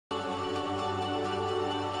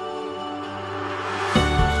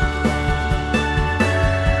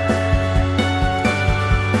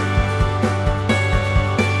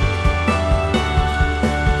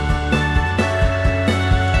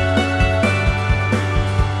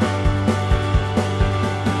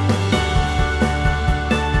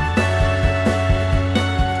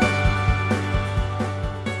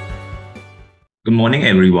morning,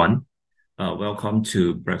 everyone. Welcome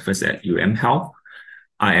to Breakfast at UMHealth.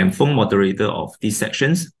 I am phone moderator of these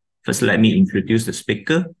sections. First, let me introduce the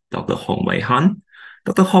speaker, Dr. Hong Wei Han.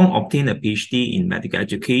 Dr. Hong obtained a PhD in medical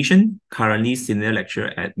education, currently senior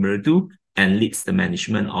lecturer at Merdu, and leads the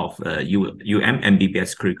management of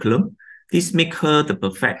UMBBS curriculum. This makes her the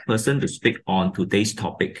perfect person to speak on today's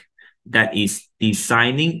topic, that is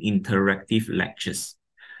designing interactive lectures.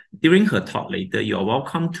 During her talk later, you're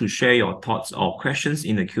welcome to share your thoughts or questions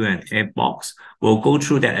in the Q&A box. We'll go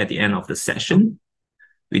through that at the end of the session.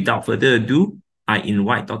 Without further ado, I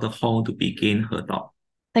invite Dr. Hong to begin her talk.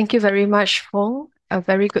 Thank you very much, Fong. A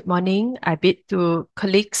very good morning. I bid to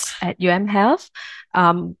colleagues at UMHealth.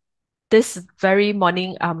 This very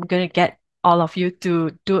morning, I'm going to get all of you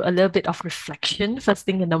to do a little bit of reflection first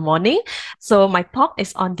thing in the morning. So my talk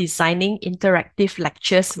is on designing interactive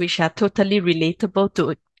lectures, which are totally relatable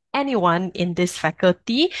to anyone in this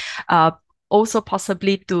faculty, also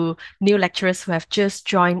possibly to new lecturers who have just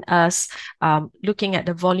joined us, looking at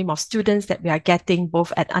the volume of students that we are getting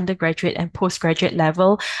both at undergraduate and postgraduate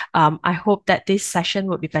level. I hope that this session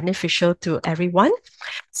will be beneficial to everyone.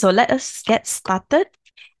 So let us get started.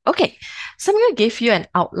 Okay, so I'm going to give you an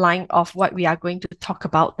outline of what we are going to talk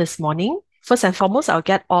about this morning. First and foremost, I'll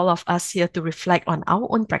get all of us here to reflect on our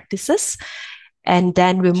own practices. And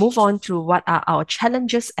then we'll move on to what are our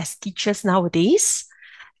challenges as teachers nowadays.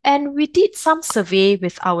 And we did some survey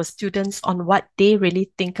with our students on what they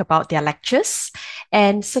really think about their lectures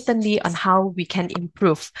and certainly on how we can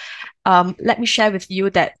improve. Let me share with you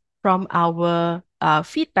that from our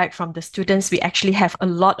feedback from the students, we actually have a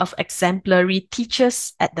lot of exemplary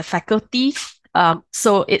teachers at the faculty.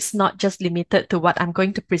 So it's not just limited to what I'm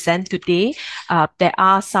going to present today. There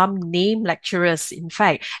are some name lecturers, in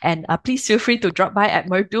fact, and please feel free to drop by at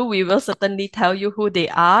Merdu. We will certainly tell you who they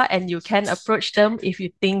are, and you can approach them if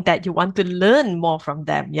you think that you want to learn more from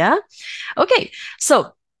them. Yeah. Okay.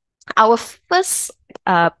 So our first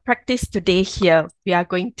practice today here, we are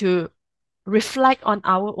going to reflect on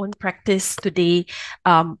our own practice today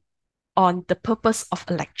on the purpose of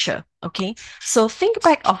a lecture. Okay, so think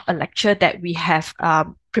back of a lecture that we have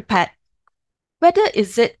prepared. Whether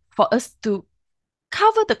is it for us to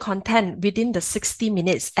cover the content within the 60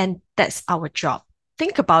 minutes, and that's our job.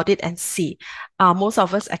 Think about it and see. Most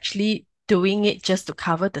of us actually doing it just to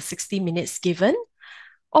cover the 60 minutes given?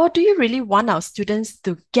 Or do you really want our students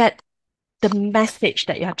to get the message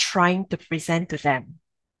that you're trying to present to them?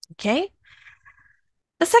 Okay.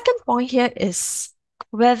 The second point here is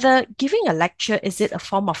whether giving a lecture, is it a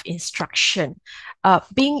form of instruction?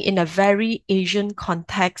 Being in a very Asian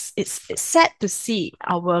context, it's sad to see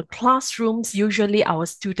our classrooms, usually our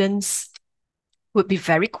students would be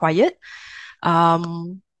very quiet.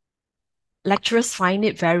 Lecturers find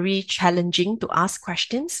it very challenging to ask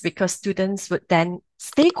questions because students would then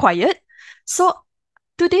stay quiet. So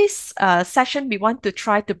today's session, we want to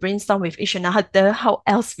try to brainstorm with each another how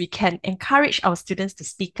else we can encourage our students to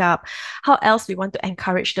speak up, how else we want to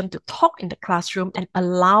encourage them to talk in the classroom and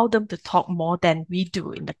allow them to talk more than we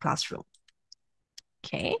do in the classroom.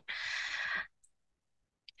 Okay.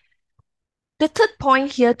 The third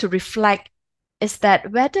point here to reflect is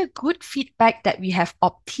that whether good feedback that we have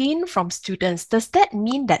obtained from students, does that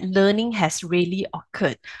mean that learning has really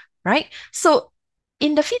occurred, right? So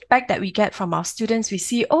in the feedback that we get from our students, we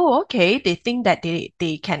see, oh, okay, they think that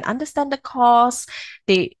they can understand the course,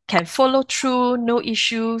 they can follow through, no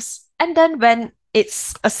issues. And then when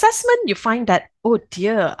it's assessment, you find that, oh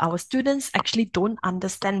dear, our students actually don't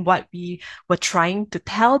understand what we were trying to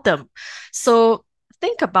tell them. So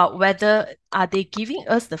think about whether are they giving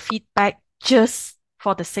us the feedback just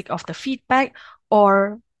for the sake of the feedback,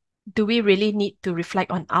 or do we really need to reflect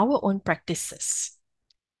on our own practices?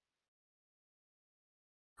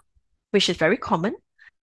 Which is very common.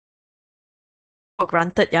 For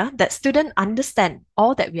granted, yeah, that students understand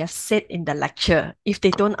all that we have said in the lecture if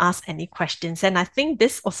they don't ask any questions. And I think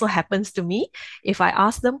this also happens to me. If I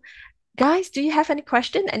ask them, guys, do you have any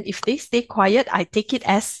question? And if they stay quiet, I take it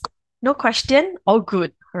as no question, all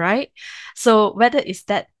good, right? So whether is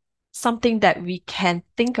that something that we can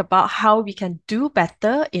think about how we can do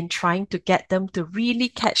better in trying to get them to really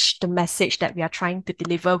catch the message that we are trying to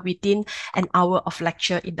deliver within an hour of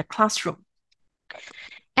lecture in the classroom.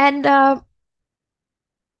 And the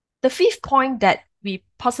fifth point that we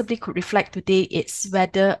possibly could reflect today is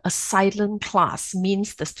whether a silent class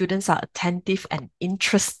means the students are attentive and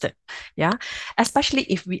interested. Yeah, especially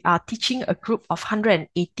if we are teaching a group of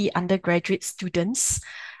 180 undergraduate students,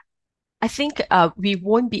 I think we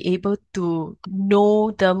won't be able to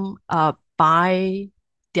know them by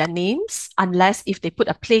their names unless if they put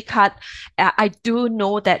a play card. I do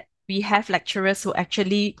know that we have lecturers who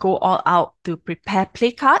actually go all out to prepare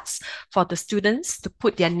play cards for the students to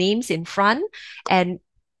put their names in front. And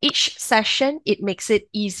each session, it makes it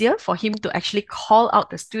easier for him to actually call out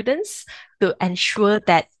the students to ensure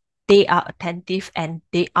that they are attentive and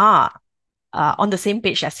they are on the same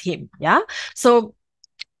page as him. Yeah. So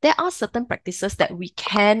there are certain practices that we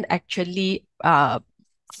can actually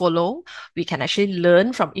follow. We can actually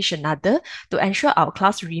learn from each another to ensure our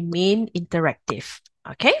class remain interactive.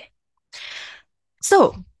 Okay.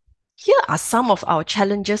 So here are some of our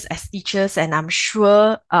challenges as teachers, and I'm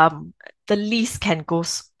sure the list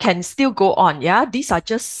can still go on. Yeah, these are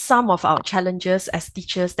just some of our challenges as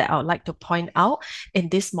teachers that I would like to point out in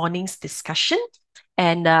this morning's discussion.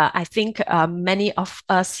 And I think many of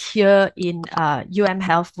us here in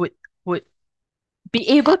UMHealth would be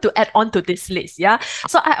able to add on to this list. Yeah.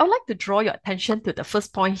 So I would like to draw your attention to the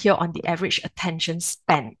first point here on the average attention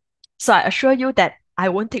span. So I assure you that I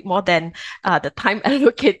won't take more than the time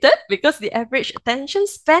allocated, because the average attention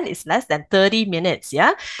span is less than 30 minutes.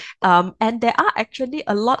 Yeah. And there are actually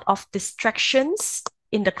a lot of distractions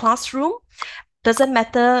in the classroom. Doesn't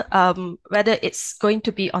matter whether it's going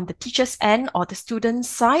to be on the teacher's end or the student's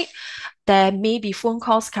side. There may be phone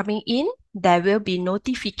calls coming in. There will be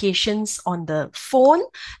notifications on the phone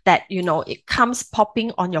that, it comes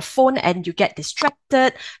popping on your phone and you get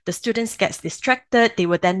distracted. The students gets distracted. They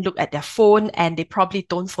will then look at their phone and they probably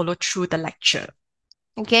don't follow through the lecture.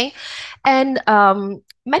 Okay. And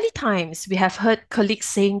many times we have heard colleagues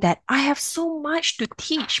saying that I have so much to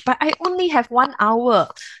teach, but I only have 1 hour.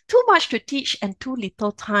 Too much to teach and too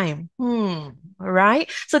little time. Right?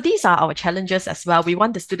 So these are our challenges as well. We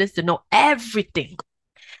want the students to know everything.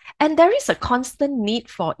 And there is a constant need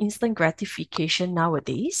for instant gratification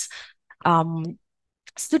nowadays.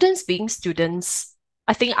 Students being students,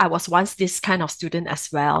 I think I was once this kind of student as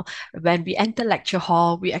well. When we enter lecture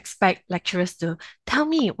hall, we expect lecturers to tell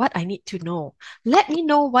me what I need to know. Let me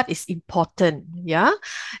know what is important. Yeah.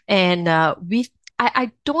 And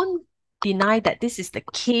I don't deny that this is the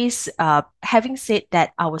case. Having said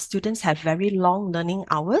that, our students have very long learning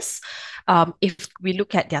hours. If we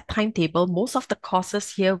look at their timetable, most of the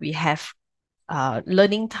courses here, we have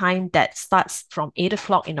learning time that starts from 8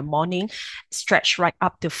 o'clock in the morning, stretch right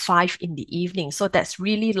up to 5 in the evening. So that's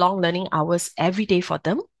really long learning hours every day for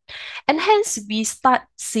them. And hence we start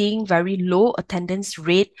seeing very low attendance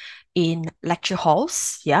rate in lecture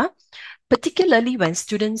halls. Yeah. Particularly when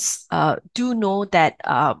students do know that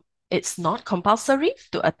it's not compulsory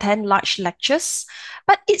to attend large lectures.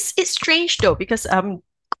 But it's strange though, because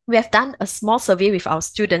we have done a small survey with our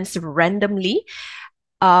students randomly.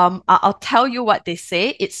 I'll tell you what they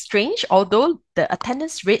say. It's strange, although the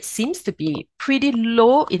attendance rate seems to be pretty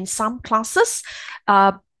low in some classes,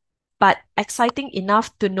 but exciting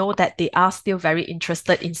enough to know that they are still very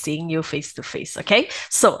interested in seeing you face to face. Okay,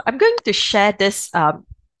 so I'm going to share this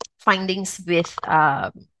findings with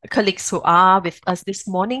colleagues who are with us this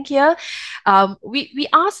morning here. We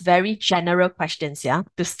ask very general questions, yeah,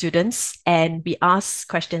 to students, and we ask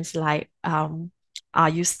questions like, are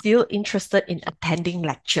you still interested in attending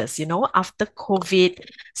lectures? After COVID,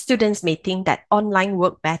 students may think that online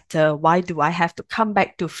work better. Why do I have to come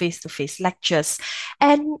back to face-to-face lectures?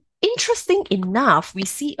 And interesting enough, we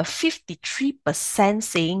see a 53%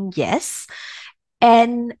 saying yes.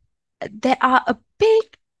 And there are a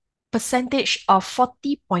big percentage of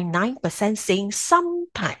 40.9% saying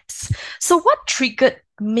sometimes. So what triggered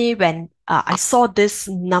me when I saw this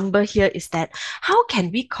number here is that how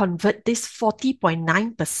can we convert this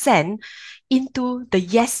 40.9% into the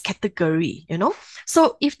yes category,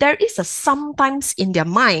 So if there is a sometimes in their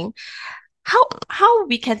mind, how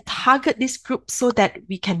we can target this group so that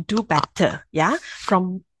we can do better, yeah,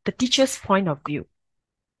 from the teacher's point of view.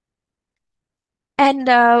 And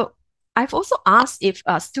I've also asked if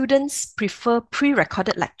students prefer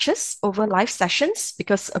pre-recorded lectures over live sessions,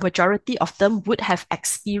 because a majority of them would have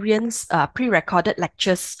experienced pre-recorded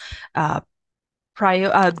lectures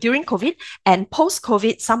during COVID, and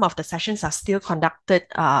post-COVID, some of the sessions are still conducted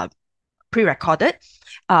pre-recorded.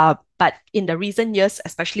 But in the recent years,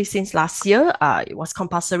 especially since last year, it was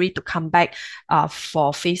compulsory to come back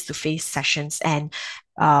for face-to-face sessions. And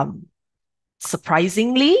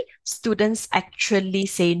surprisingly, students actually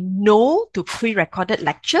say no to pre-recorded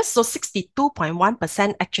lectures. So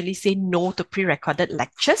 62.1% actually say no to pre-recorded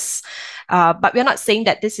lectures. But we're not saying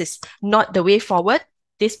that this is not the way forward.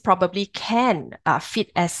 This probably can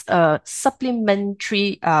fit as a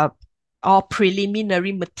supplementary or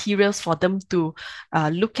preliminary materials for them to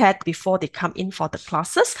look at before they come in for the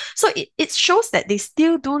classes. So it shows that they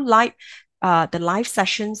still do like the live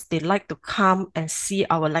sessions. They like to come and see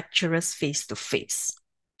our lecturers face to face.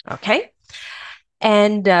 Okay.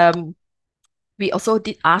 And we also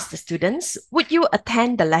did ask the students, would you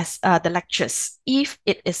attend the lectures if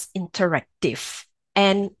it is interactive?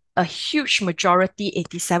 And a huge majority,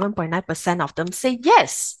 87.9% of them say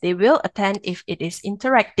yes, they will attend if it is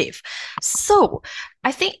interactive. So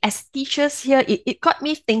I think as teachers here, it got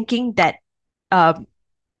me thinking that um,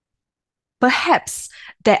 perhaps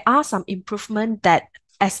there are some improvement that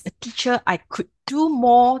as a teacher, I could do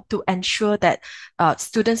more to ensure that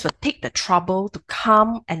students will take the trouble to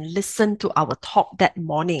come and listen to our talk that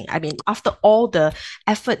morning. I mean, after all the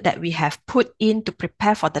effort that we have put in to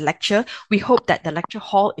prepare for the lecture, we hope that the lecture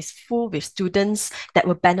hall is full with students that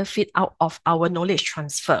will benefit out of our knowledge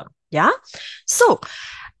transfer. Yeah. So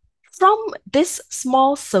from this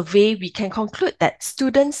small survey, we can conclude that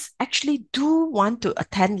students actually do want to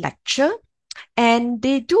attend lecture and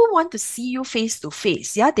they do want to see you face to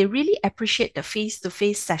face. Yeah, they really appreciate the face to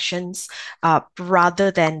face sessions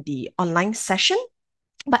rather than the online session.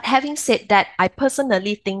 But having said that, I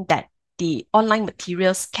personally think that the online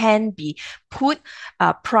materials can be put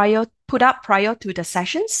up prior to the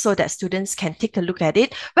sessions so that students can take a look at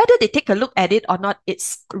it. Whether they take a look at it or not,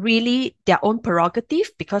 it's really their own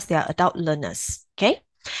prerogative because they are adult learners. Okay.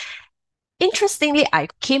 Interestingly, I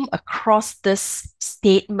came across this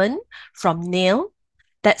statement from Neil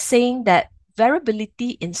that's saying that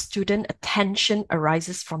variability in student attention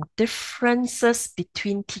arises from differences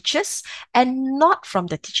between teachers and not from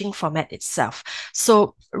the teaching format itself.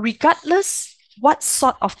 So regardless what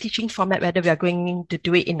sort of teaching format, whether we are going to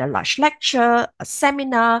do it in a large lecture, a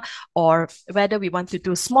seminar, or whether we want to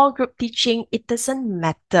do small group teaching, it doesn't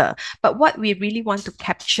matter. But what we really want to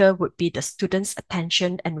capture would be the students'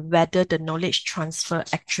 attention and whether the knowledge transfer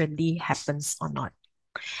actually happens or not.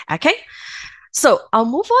 Okay. So I'll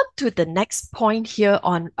move on to the next point here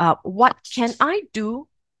on what can I do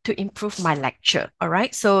to improve my lecture. All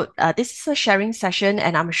right. So this is a sharing session,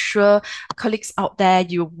 and I'm sure colleagues out there,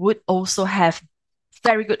 you would also have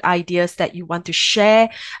very good ideas that you want to share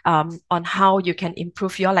on how you can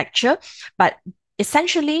improve your lecture. But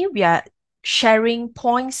essentially, we are sharing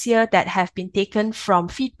points here that have been taken from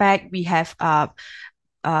feedback we have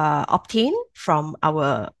obtained from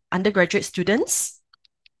our undergraduate students,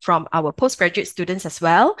 from our postgraduate students as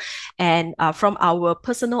well, and from our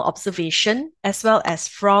personal observation, as well as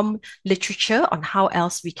from literature on how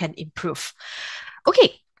else we can improve.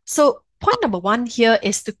 Okay, so point number one here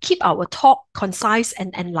is to keep our talk concise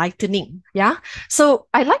and enlightening. Yeah. So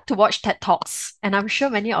I like to watch TED Talks, and I'm sure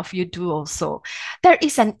many of you do also. There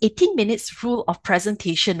is an 18 minutes rule of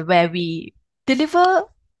presentation where we deliver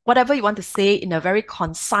whatever you want to say in a very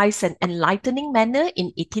concise and enlightening manner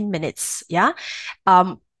in 18 minutes. Yeah.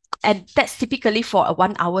 And that's typically for a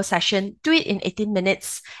 1 hour session. Do it in 18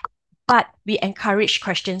 minutes. But we encourage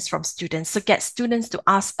questions from students. So get students to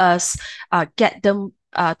ask us, get them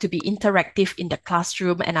to be interactive in the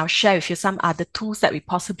classroom. And I'll share with you some other tools that we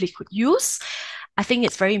possibly could use. I think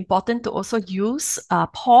it's very important to also use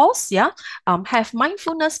pause, have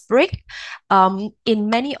mindfulness break. In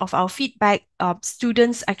many of our feedback,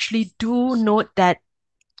 students actually do note that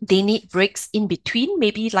they need breaks in between,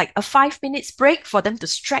 maybe like a 5 minutes break for them to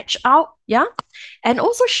stretch out, and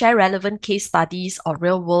also share relevant case studies or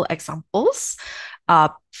real world examples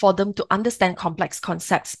for them to understand complex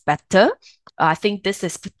concepts better. I think this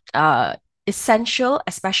is essential,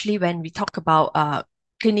 especially when we talk about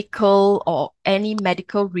clinical or any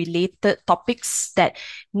medical related topics that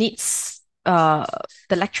needs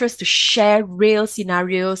the lecturers to share real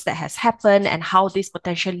scenarios that has happened and how this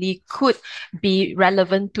potentially could be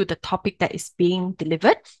relevant to the topic that is being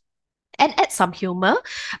delivered. And add some humor.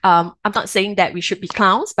 I'm not saying that we should be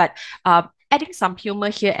clowns, but adding some humor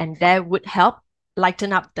here and there would help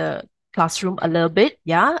lighten up the classroom a little bit.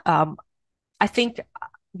 I think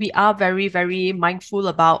we are very, very mindful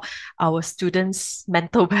about our students'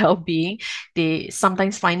 mental well-being. They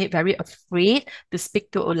sometimes find it very afraid to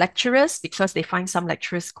speak to lecturers because they find some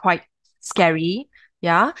lecturers quite scary.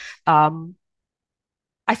 I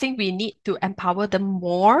think we need to empower them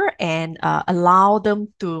more and allow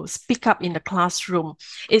them to speak up in the classroom.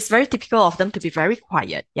 It's very typical of them to be very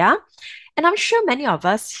quiet. And I'm sure many of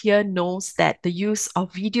us here knows that the use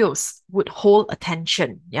of videos would hold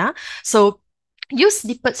attention. So use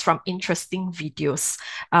snippets from interesting videos.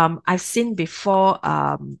 I've seen before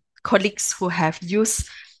colleagues who have used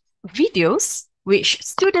videos which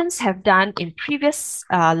students have done in previous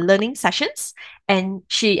learning sessions, and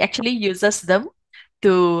she actually uses them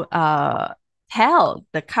to tell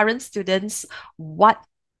the current students what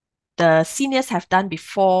the seniors have done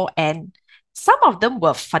before, and some of them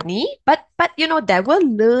were funny, but there were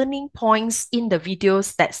learning points in the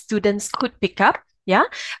videos that students could pick up Yeah,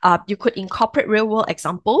 you could incorporate real world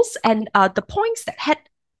examples, and the points that had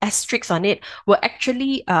asterisks on it were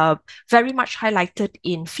actually very much highlighted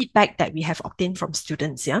in feedback that we have obtained from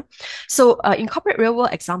students. Yeah, so incorporate real world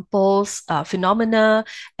examples, phenomena,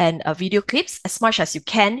 and video clips as much as you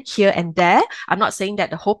can here and there. I'm not saying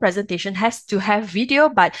that the whole presentation has to have video,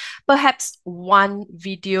 but perhaps one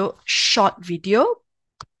video, short video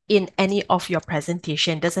in any of your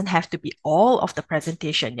presentation. Doesn't have to be all of the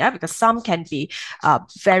presentation, yeah, because some can be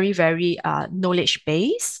very, very knowledge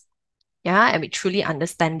based, yeah, and we truly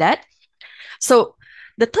understand that. So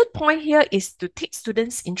the third point here is to take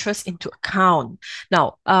students' interest into account.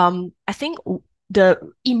 Now, I think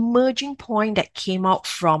the emerging point that came out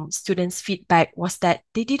from students' feedback was that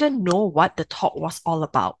they didn't know what the talk was all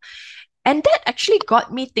about. And that actually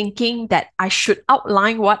got me thinking that I should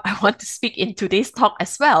outline what I want to speak in today's talk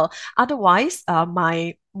as well. Otherwise,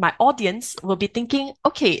 my audience will be thinking,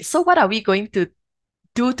 okay, so what are we going to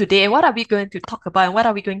do today? What are we going to talk about? And what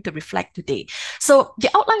are we going to reflect today? So the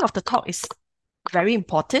outline of the talk is very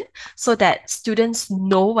important so that students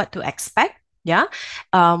know what to expect. Yeah.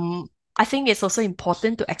 I think it's also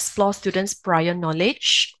important to explore students' prior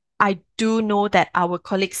knowledge. I do know that our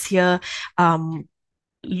colleagues here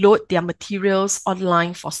load their materials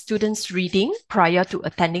online for students reading prior to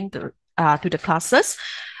attending to the classes.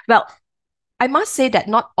 Well, I must say that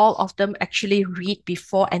not all of them actually read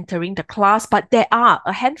before entering the class, but there are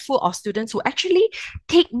a handful of students who actually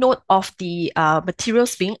take note of the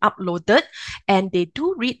materials being uploaded and they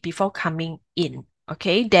do read before coming in.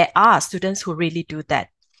 Okay, there are students who really do that.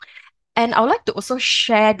 And I would like to also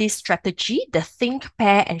share this strategy, the think,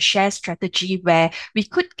 pair, and share strategy, where we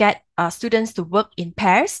could get students to work in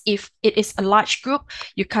pairs. If it is a large group,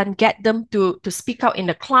 you can get them to speak out in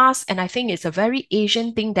the class. And I think it's a very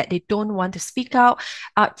Asian thing that they don't want to speak out.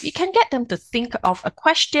 You can get them to think of a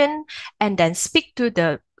question and then speak to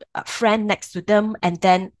the friend next to them and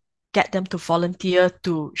then get them to volunteer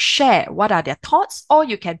to share what are their thoughts, or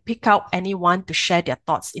you can pick out anyone to share their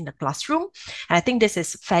thoughts in the classroom. And I think this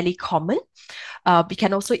is fairly common. We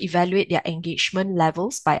can also evaluate their engagement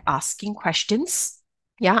levels by asking questions.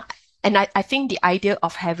 Yeah. And I think the idea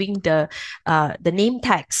of having the name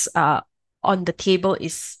tags on the table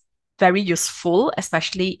is very useful,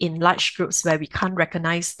 especially in large groups where we can't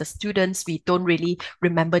recognize the students, we don't really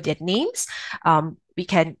remember their names. We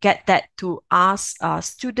can get that to ask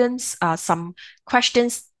students some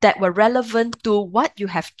questions that were relevant to what you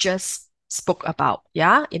have just spoke about,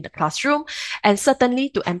 yeah, in the classroom, and certainly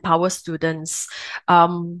to empower students.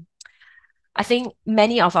 I think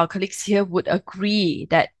many of our colleagues here would agree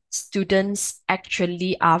that students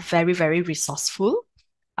actually are very, very resourceful.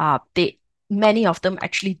 Many of them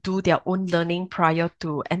actually do their own learning prior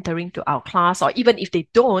to entering to our class, or even if they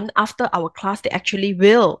don't, after our class, they actually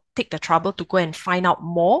will take the trouble to go and find out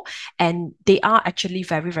more. And they are actually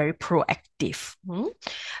very, very proactive.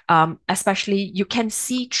 Especially you can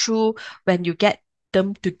see through when you get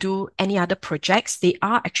them to do any other projects, they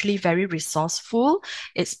are actually very resourceful.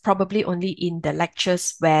 It's probably only in the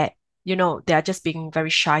lectures where they are just being very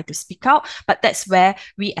shy to speak out. But that's where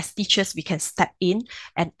we as teachers, we can step in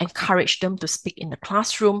and encourage them to speak in the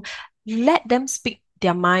classroom, let them speak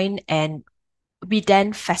their mind, and we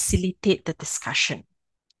then facilitate the discussion.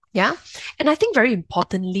 Yeah. And I think very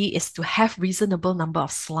importantly is to have reasonable number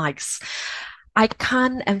of slides. I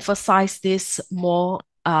can't emphasize this more.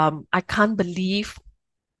 I can't believe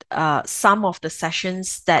some of the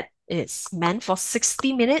sessions that is meant for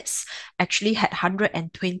 60 minutes actually had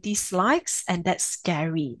 120 slides, and that's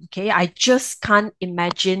scary. Okay, I just can't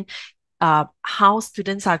imagine how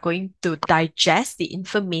students are going to digest the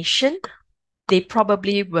information. They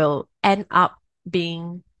probably will end up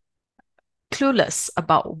being clueless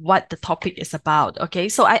about what the topic is about. Okay,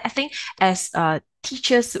 so I think as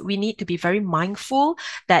teachers, we need to be very mindful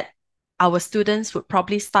that our students would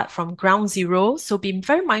probably start from ground zero. So be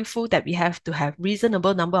very mindful that we have to have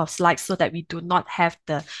reasonable number of slides so that we do not have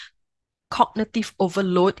the cognitive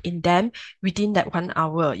overload in them within that 1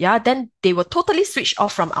 hour. Yeah, then they will totally switch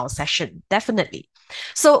off from our session, definitely.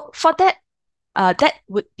 So for that, that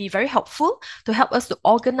would be very helpful to help us to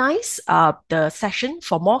organize the session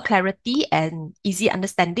for more clarity and easy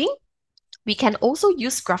understanding. We can also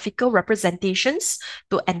use graphical representations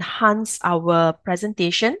to enhance our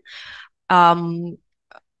presentation.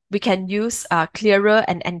 We can use clearer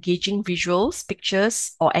and engaging visuals,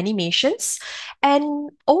 pictures, or animations,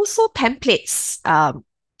 and also templates.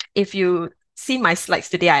 If you see my slides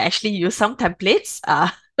today, I actually use some templates.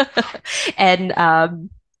 And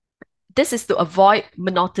this is to avoid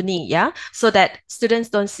monotony, yeah? So that students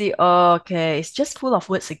don't see, oh, okay, it's just full of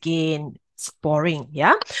words again. It's boring,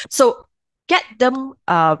 yeah? So get them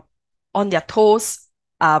on their toes.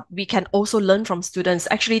 We can also learn from students.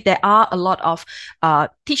 Actually, there are a lot of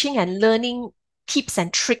teaching and learning tips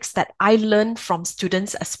and tricks that I learned from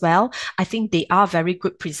students as well. I think they are very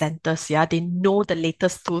good presenters. Yeah, they know the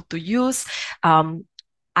latest tool to use.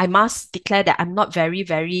 I must declare that I'm not very,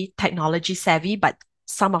 very technology savvy, but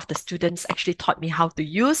some of the students actually taught me how to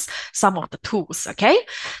use some of the tools. Okay.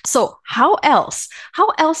 So how else? How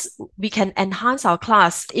else we can enhance our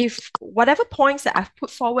class? If whatever points that I've put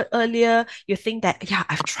forward earlier, you think that, yeah,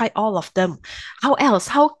 I've tried all of them. How else?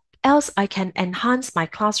 How else I can enhance my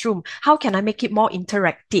classroom? How can I make it more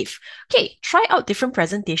interactive? Okay, try out different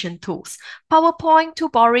presentation tools. PowerPoint, too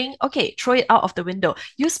boring. Okay, throw it out of the window.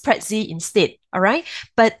 Use Prezi instead. All right.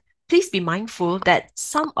 But please be mindful that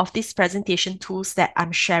some of these presentation tools that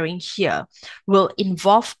I'm sharing here will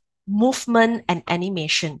involve movement and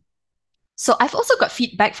animation. So I've also got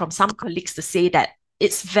feedback from some colleagues to say that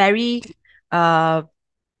it's very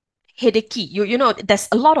headachy. You know, there's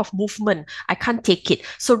a lot of movement. I can't take it.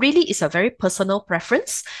 So really, it's a very personal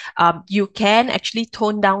preference. You can actually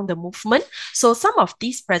tone down the movement. So some of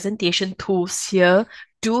these presentation tools here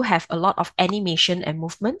do have a lot of animation and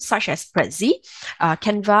movement, such as Prezi,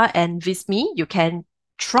 Canva, and Visme. You can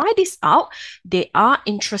try this out. They are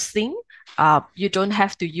interesting. You don't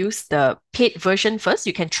have to use the paid version first.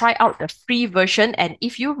 You can try out the free version. And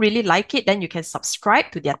if you really like it, then you can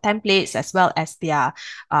subscribe to their templates as well as their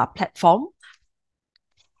platform.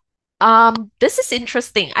 This is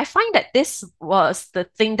interesting. I find that this was the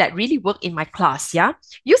thing that really worked in my class. Yeah,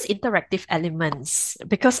 use interactive elements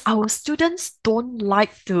because our students don't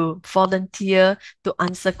like to volunteer to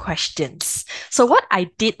answer questions. So what I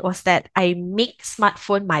did was that I make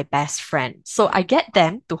smartphone my best friend. So I get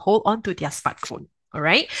them to hold on to their smartphone. All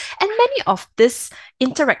right. And many of these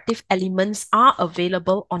interactive elements are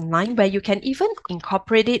available online where you can even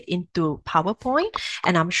incorporate it into PowerPoint.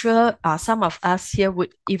 And I'm sure some of us here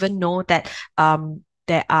would even know that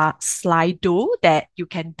there are Slido that you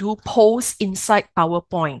can do polls inside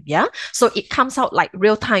PowerPoint. Yeah. So it comes out like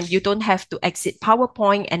real time. You don't have to exit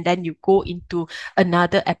PowerPoint and then you go into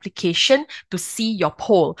another application to see your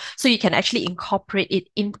poll. So you can actually incorporate it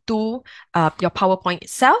into your PowerPoint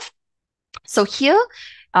itself. So here,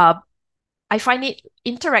 I find it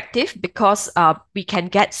interactive because we can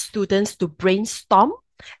get students to brainstorm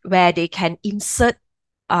where they can insert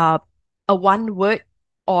a one word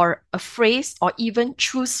or a phrase or even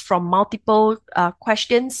choose from multiple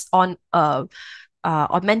questions on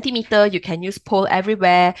Mentimeter. You can use poll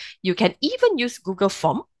everywhere. You can even use Google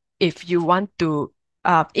Form if you want to,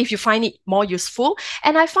 if you find it more useful.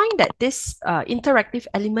 And I find that this interactive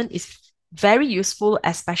element is very useful,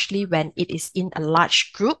 especially when it is in a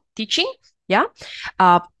large group teaching. Yeah.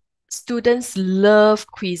 Students love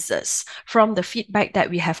quizzes. From the feedback that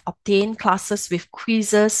we have obtained, classes with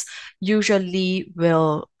quizzes usually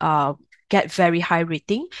will get very high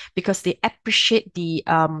rating because they appreciate the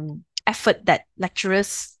effort that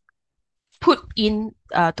lecturers put in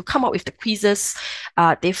to come up with the quizzes.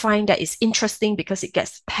 They find that it's interesting because it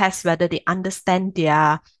gets tests whether they understand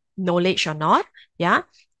their knowledge or not. Yeah.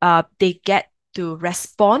 They get to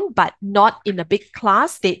respond, but not in a big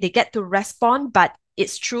class. They get to respond, but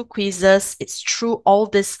it's through quizzes, it's through all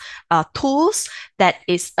these tools that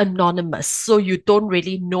is anonymous. So you don't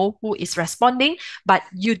really know who is responding, but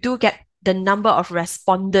you do get the number of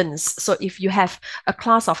respondents. So if you have a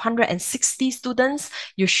class of 160 students,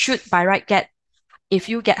 you should by right get, if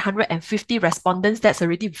you get 150 respondents, that's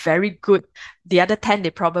already very good. The other 10, they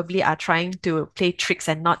probably are trying to play tricks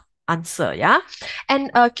and not answer. Yeah. And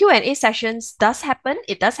Q&A sessions does happen.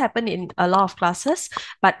 It does happen in a lot of classes,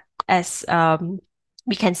 but as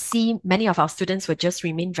we can see, many of our students will just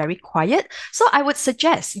remain very quiet. So I would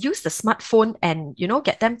suggest use the smartphone and, you know,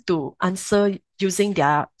 get them to answer using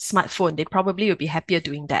their smartphone. They probably will be happier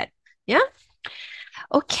doing that. Yeah.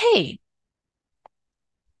 Okay.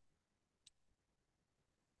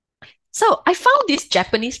 So I found this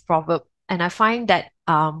Japanese proverb, and I find that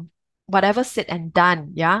whatever said and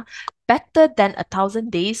done, yeah, better than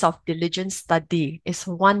 1,000 days of diligent study is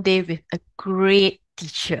one day with a great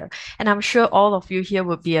teacher. And I'm sure all of you here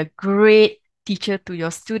will be a great teacher to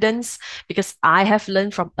your students because I have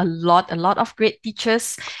learned from a lot of great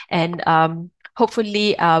teachers, and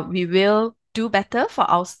hopefully we will do better for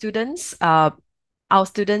our students. Our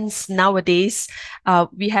students nowadays,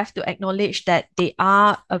 we have to acknowledge that they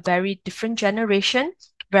are a very different generation,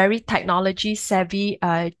 very technology savvy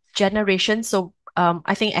generation. So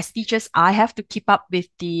I think as teachers, I have to keep up with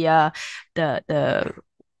the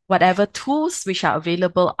whatever tools which are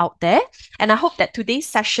available out there. And I hope that today's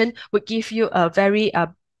session would give you a very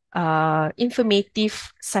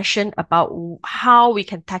informative session about how we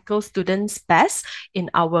can tackle students best in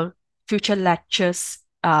our future lectures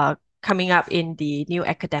coming up in the new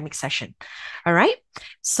academic session. All right.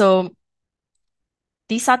 So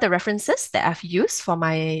these are the references that I've used for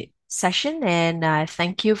my session, and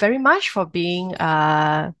thank you very much for being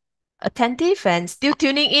attentive and still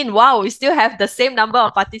tuning in. Wow, we still have the same number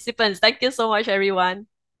of participants. Thank you so much, everyone.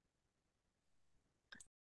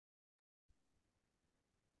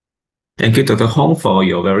 Thank you, Dr. Hong, for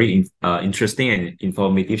your very interesting and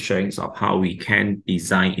informative sharings of how we can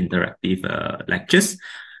design interactive lectures.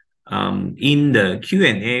 In the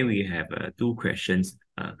Q&A, we have two questions.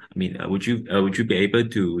 Would you be able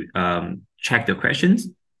to check the questions?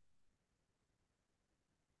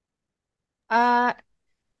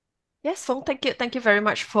 Yes, Fong. Thank you very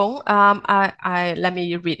much, Fong. Let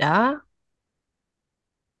me read.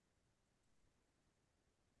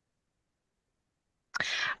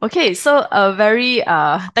 Okay, so a very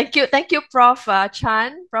thank you, Prof.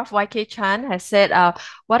 Chan, Prof. YK Chan has said,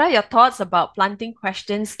 what are your thoughts about planting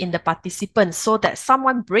questions in the participants so that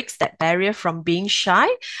someone breaks that barrier from being shy?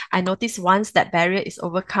 I notice once that barrier is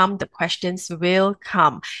overcome, the questions will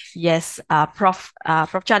come. Yes, Prof.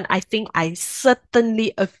 Chan, I think I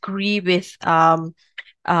certainly agree with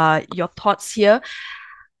your thoughts here,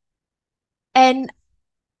 and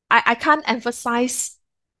I can't emphasize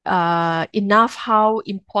enough how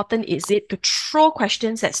important is it to throw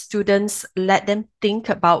questions at students, let them think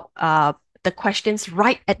about the questions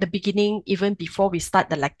right at the beginning, even before we start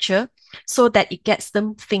the lecture, so that it gets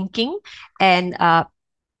them thinking. And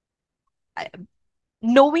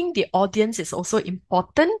knowing the audience is also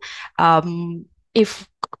important. If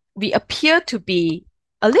we appear to be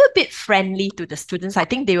a little bit friendly to the students, I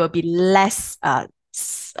think they will be less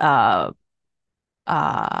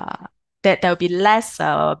that there will be less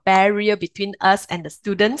barrier between us and the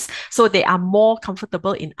students, so they are more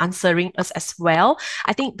comfortable in answering us as well.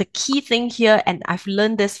 I think the key thing here, and I've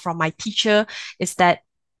learned this from my teacher, is that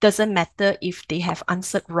doesn't matter if they have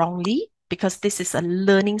answered wrongly, because this is a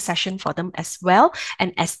learning session for them as well.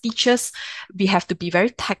 And as teachers, we have to be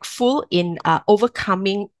very tactful in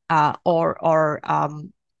overcoming or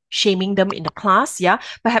shaming them in the class. Yeah,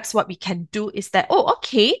 perhaps what we can do is that, oh,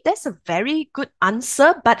 okay, that's a very good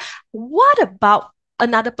answer, but what about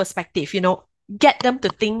another perspective? Get them to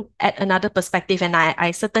think at another perspective. And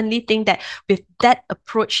I certainly think that with that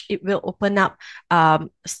approach, it will open up other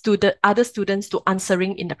students to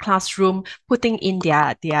answering in the classroom, putting in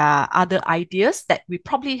their other ideas that we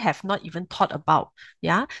probably have not even thought about.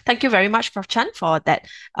 Yeah, thank you very much, Prof. Chan, for that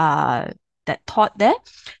thought there.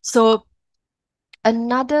 So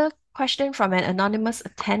another question from an anonymous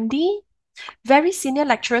attendee. Very senior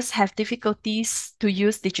lecturers have difficulties to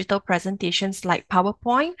use digital presentations like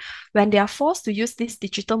PowerPoint. When they are forced to use these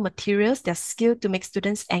digital materials, their skill to make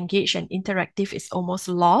students engaged and interactive is almost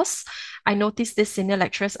lost. I notice these senior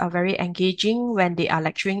lecturers are very engaging when they are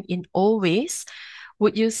lecturing in old ways.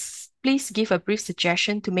 Would you please give a brief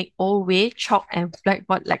suggestion to make old way chalk and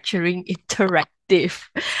blackboard lecturing interactive?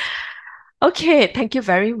 Okay, thank you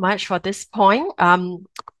very much for this point.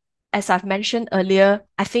 As I've mentioned earlier,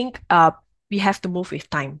 I think we have to move with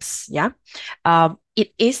times. Yeah,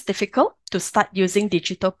 it is difficult to start using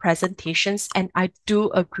digital presentations, and I do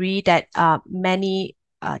agree that many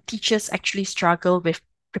teachers actually struggle with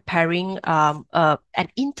preparing an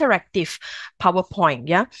interactive PowerPoint.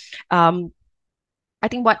 Yeah, I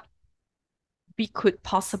think what we could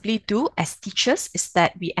possibly do as teachers is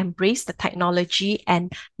that we embrace the technology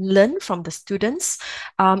and learn from the students.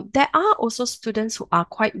 There are also students who are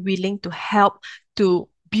quite willing to help to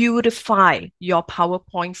beautify your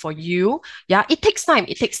PowerPoint for you. Yeah, it takes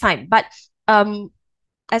time. But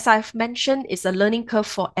as I've mentioned, it's a learning curve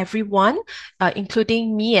for everyone,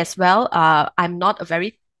 including me as well. I'm not a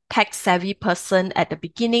very tech-savvy person at the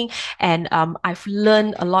beginning, and I've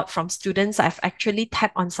learned a lot from students. I've actually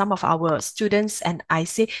tapped on some of our students and I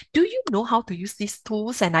say, do you know how to use these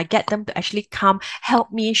tools? And I get them to actually come,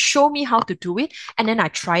 help me, show me how to do it. And then I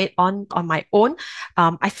try it on my own.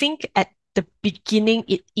 I think at the beginning,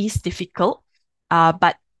 it is difficult,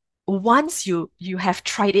 but once you have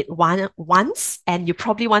tried it once, and you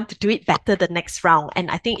probably want to do it better the next round.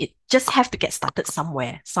 And I think it just have to get started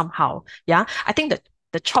somewhere, somehow. Yeah, I think that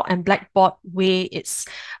the chalk and blackboard way is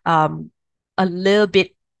a little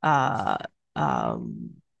bit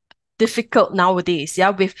difficult nowadays. Yeah,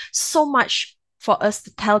 with so much for us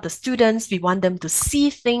to tell the students, we want them to see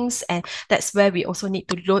things, and that's where we also need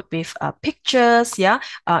to load with pictures, yeah,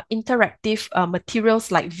 interactive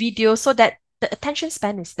materials like videos, so that the attention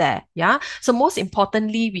span is there. Yeah. So most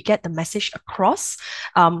importantly, we get the message across.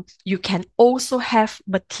 You can also have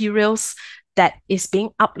materials that is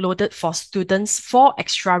being uploaded for students for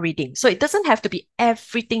extra reading. So it doesn't have to be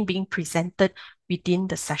everything being presented within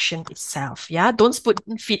the session itself. Yeah. Don't spoon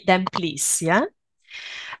feed them, please. Yeah.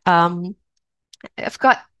 I've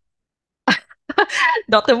got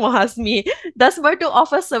Dr. Mohasmi. Does Merdu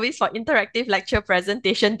offer service for interactive lecture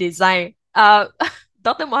presentation design?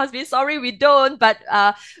 Dr. Mohasmi, sorry, we don't, but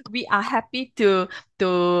we are happy to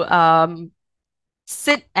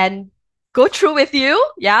sit and go through with you.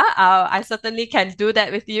 Yeah, I certainly can do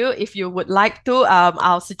that with you if you would like to.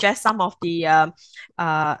 I'll suggest some of the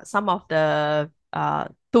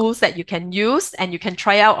tools that you can use and you can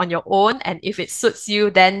try out on your own. And if it suits you,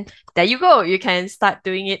 then there you go. You can start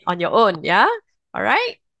doing it on your own. Yeah. All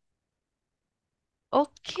right.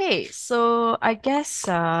 Okay, so I guess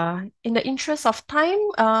in the interest of time,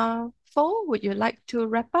 Fong, would you like to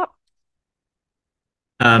wrap up?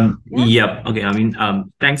 Yep. Okay. I mean,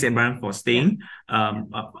 thanks everyone for staying.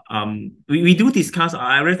 We do discuss.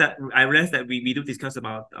 I realized that we do discuss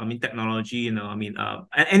about, I mean, technology. You know, I mean,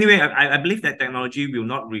 anyway, I believe that technology will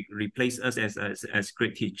not replace us as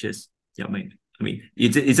great teachers. Yeah. I mean,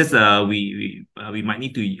 it's just we might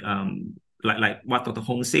need to like what Dr.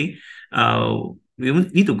 Hong say. We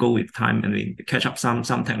need to go with time and we catch up some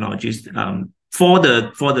technologies for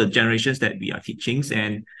the generations that we are teaching.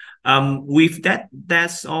 And with that,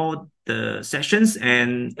 that's all the sessions.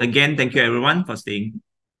 And again, thank you everyone for staying.